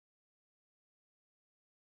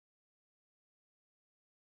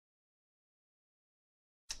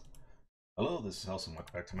Hello, this is Hellsenstrat.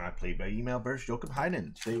 Welcome back to my PBEM Vs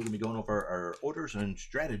Jochenheiden. Today we're going to be going over our orders and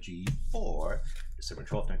strategy for December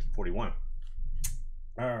 12th, 1941.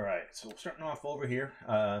 Alright, so starting off over here,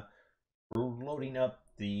 we're loading up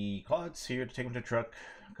the quads here to take them to the truck.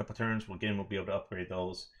 A couple turns, we'll be able to upgrade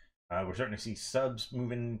those. We're starting to see subs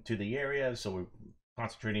moving to the area, so we're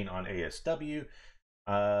concentrating on ASW.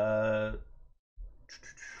 144th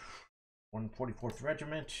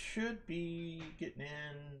Regiment should be getting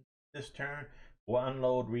in this turn. We'll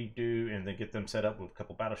unload, redo, and then get them set up with a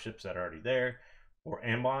couple battleships that are already there. For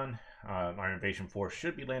Ambon, our invasion force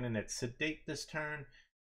should be landing at Sedate this turn.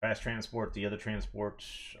 Fast transport, the other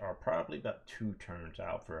transports are probably about 2 turns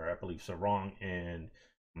out for, I believe, Sarong and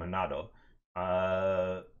Manado.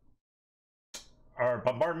 Our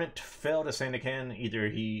bombardment failed as Sandakan. Either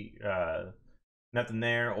he, nothing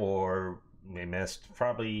there, or they missed.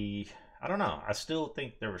 Probably, I don't know. I still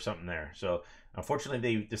think there was something there. So, unfortunately,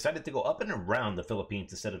 they decided to go up and around the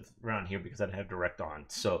Philippines instead of around here because I didn't have direct on.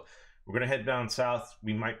 So, we're going to head down south.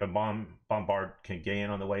 We might bombard Cagayan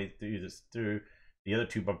on the way through this. The other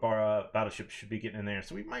 2 battleships should be getting in there.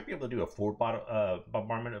 So, we might be able to do a 4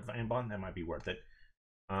 bombardment of Ambon. That might be worth it.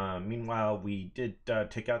 Meanwhile, we did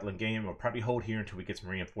take out Lingayen. We'll probably hold here until we get some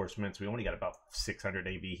reinforcements. We only got about 600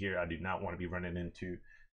 AV here. I do not want to be running into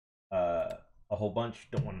a whole bunch.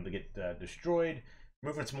 Don't want them to get destroyed.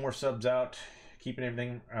 Moving some more subs out, keeping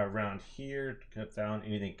everything around here to cut down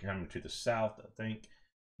anything coming to the south. I think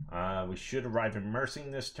we should arrive in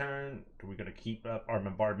Mersing this turn. We're going to keep up our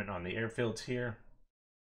bombardment on the airfields here.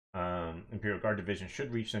 Imperial Guard Division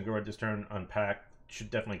should reach Sangura this turn. Unpack should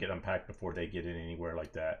definitely get unpacked before they get in anywhere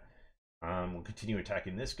like that. We'll continue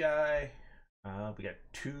attacking this guy. We got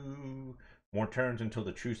 2 more turns until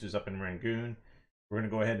the truce is up in Rangoon. We're going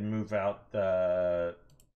to go ahead and move out the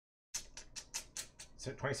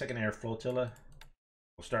 22nd Air Flotilla.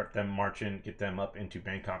 We'll start them marching, get them up into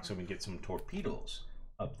Bangkok so we can get some torpedoes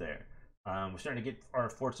up there. We're starting to get our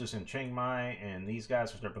forces in Chiang Mai, and these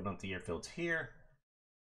guys will start building up the airfields here.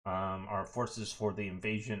 Our forces for the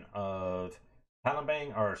invasion of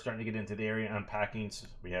Palembang are starting to get into the area, unpacking. So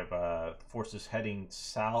we have forces heading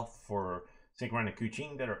south for Singapore and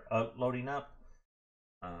Kuching that are loading up.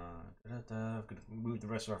 Going to move the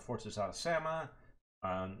rest of our forces out of Sama.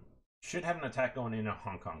 Should have an attack going in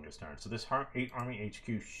Hong Kong this turn. So this 8 Army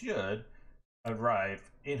HQ should arrive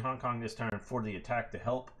in Hong Kong this turn for the attack to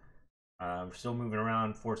help. We're still moving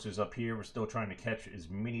around forces up here. We're still trying to catch as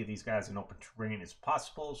many of these guys in open terrain as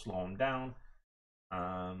possible, slow them down.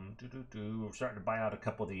 We're starting to buy out a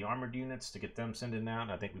couple of the armored units to get them sending out.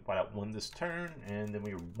 I think we bought out 1 this turn, and then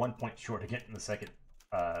we were 1 point short of getting the second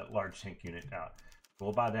large tank unit out.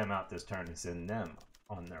 We'll buy them out this turn and send them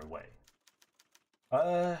on their way.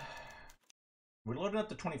 We're loading up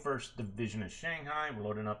the 21st Division in Shanghai. We're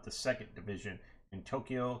loading up the 2nd Division in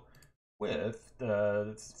Tokyo, with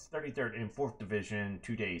the 33rd and 4th Division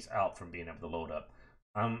 2 days out from being able to load up.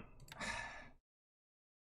 I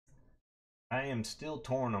am still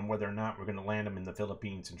torn on whether or not we're going to land them in the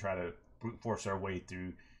Philippines and try to brute force our way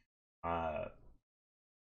through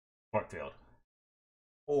Portfield.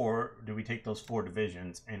 Or do we take those 4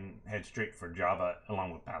 divisions and head straight for Java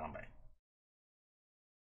along with Palembang?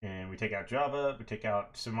 And we take out Java, we take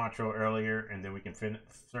out Sumatra earlier, and then we can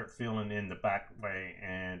start filling in the back way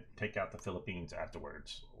and take out the Philippines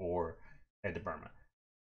afterwards, or head to Burma.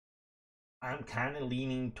 I'm kind of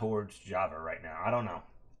leaning towards Java right now. I don't know.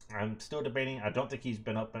 I'm still debating. I don't think he's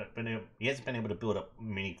he hasn't been able to build up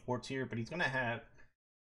many forts here, but he's going to have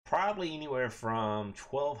probably anywhere from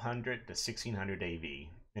 1,200 to 1,600 AV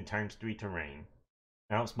in ×3 terrain.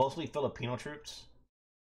 Now it's mostly Filipino troops.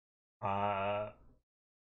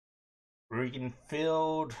 We can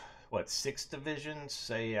field, what, 6 divisions,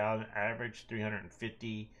 say on average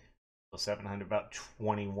 350, so 700, about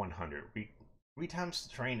 2,100. 3 times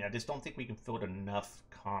the terrain. I just don't think we can field enough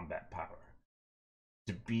combat power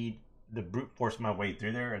to beat the brute force my way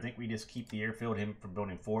through there. I think we just keep the airfield him from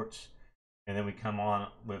building forts, and then we come on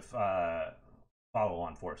with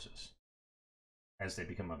follow-on forces as they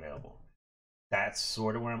become available. That's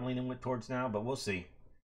sort of where I'm leaning towards now, but we'll see.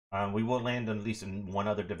 We will land at least in 1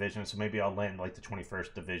 other division, so maybe I'll land like the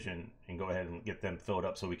 21st Division and go ahead and get them filled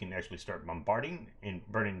up so we can actually start bombarding and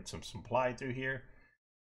burning some supply through here.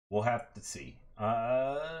 We'll have to see.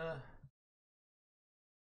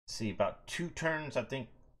 See, about 2 turns, I think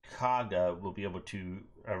Kaga will be able to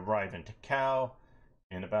arrive in Takao,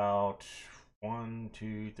 and about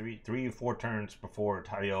 3 or 4 turns before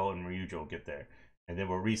Tayo and Ryujo get there. And then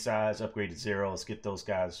we'll resize, upgrade to 0, let's get those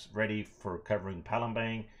guys ready for covering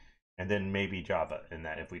Palembang, and then maybe Java in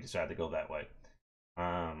that if we decide to go that way.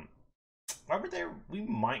 while we're there, we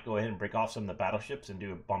might go ahead and break off some of the battleships and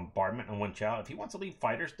do a bombardment on one Chow. If he wants to leave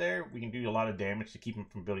fighters there, we can do a lot of damage to keep him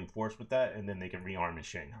from building force with that, and then they can rearm in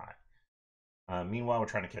Shanghai. Meanwhile, we're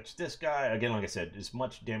trying to catch this guy. Again, like I said, as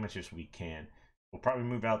much damage as we can. We'll probably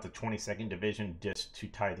move out the 22nd Division just to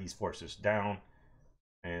tie these forces down.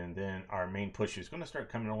 And then our main push is going to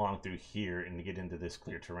start coming along through here and to get into this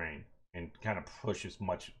clear terrain. And kind of push as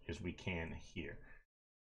much as we can here.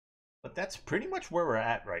 But that's pretty much where we're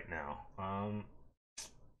at right now. Let's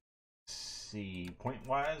see,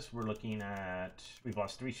 point-wise, we're looking at... We've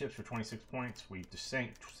lost 3 ships for 26 points. We've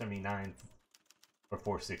sank 79 for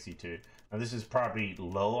 462. Now this is probably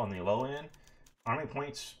low on the low end. Army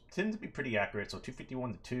points tend to be pretty accurate, so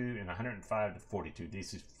 251 to 2 and 105 to 42.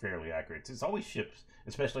 This is fairly accurate. It's always ships,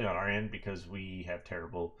 especially on our end, because we have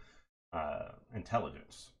terrible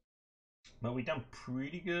intelligence. But we've done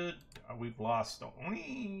pretty good. We've lost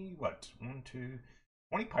only, what,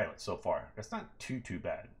 20 pilots so far. That's not too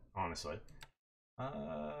bad, honestly.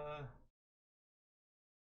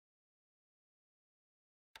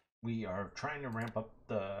 We are trying to ramp up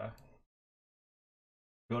the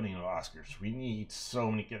building of Oscars. We need so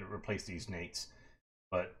many to replace these Nates,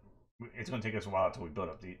 but it's going to take us a while until we build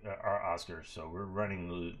up our Oscars. So we're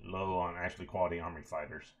running low on actually quality army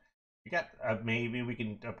fighters. We got maybe we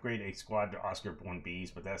can upgrade a squad to Oscar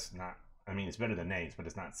 1Bs, but that's not. I mean, it's better than Nates, but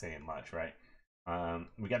it's not saying much, right?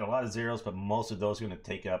 We got a lot of zeros, but most of those are going to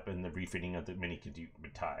take up in the refitting of the mini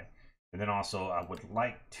Batai. And then also, I would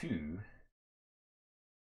like to,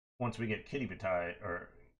 once we get Kitty Batai or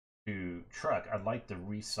to truck, I'd like to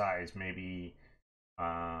resize maybe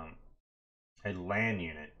a land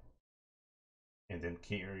unit and then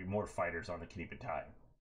carry more fighters on the Kitty Batai.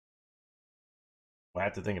 Well, I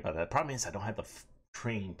have to think about that. The problem is I don't have the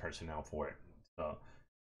training personnel for it, so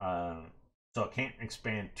so I can't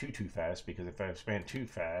expand too fast, because if I expand too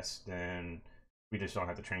fast, then we just don't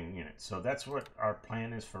have the training units. So that's what our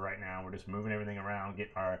plan is for right now. We're just moving everything around,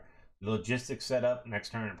 get our logistics set up.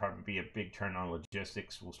 Next turn, it'll probably be a big turn on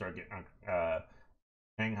logistics. We'll start getting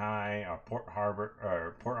Shanghai, Port Harbor,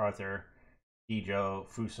 or Port Arthur, Guizhou,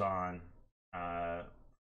 Fusan,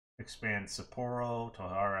 expand Sapporo,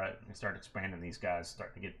 Tohara, and start expanding these guys,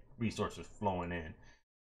 start to get resources flowing in.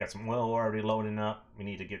 Got some oil already loading up. We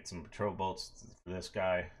need to get some patrol boats for this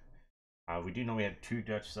guy. We do know we had 2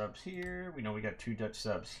 Dutch subs here. We know we got 2 Dutch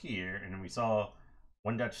subs here, and then we saw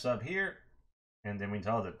 1 Dutch sub here, and then we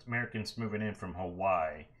saw the Americans moving in from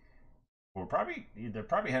Hawaii. They're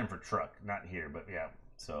probably heading for truck, not here, but yeah.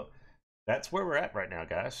 So that's where we're at right now,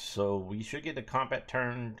 guys. So we should get the combat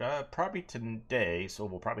turn probably today, so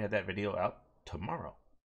we'll probably have that video out tomorrow.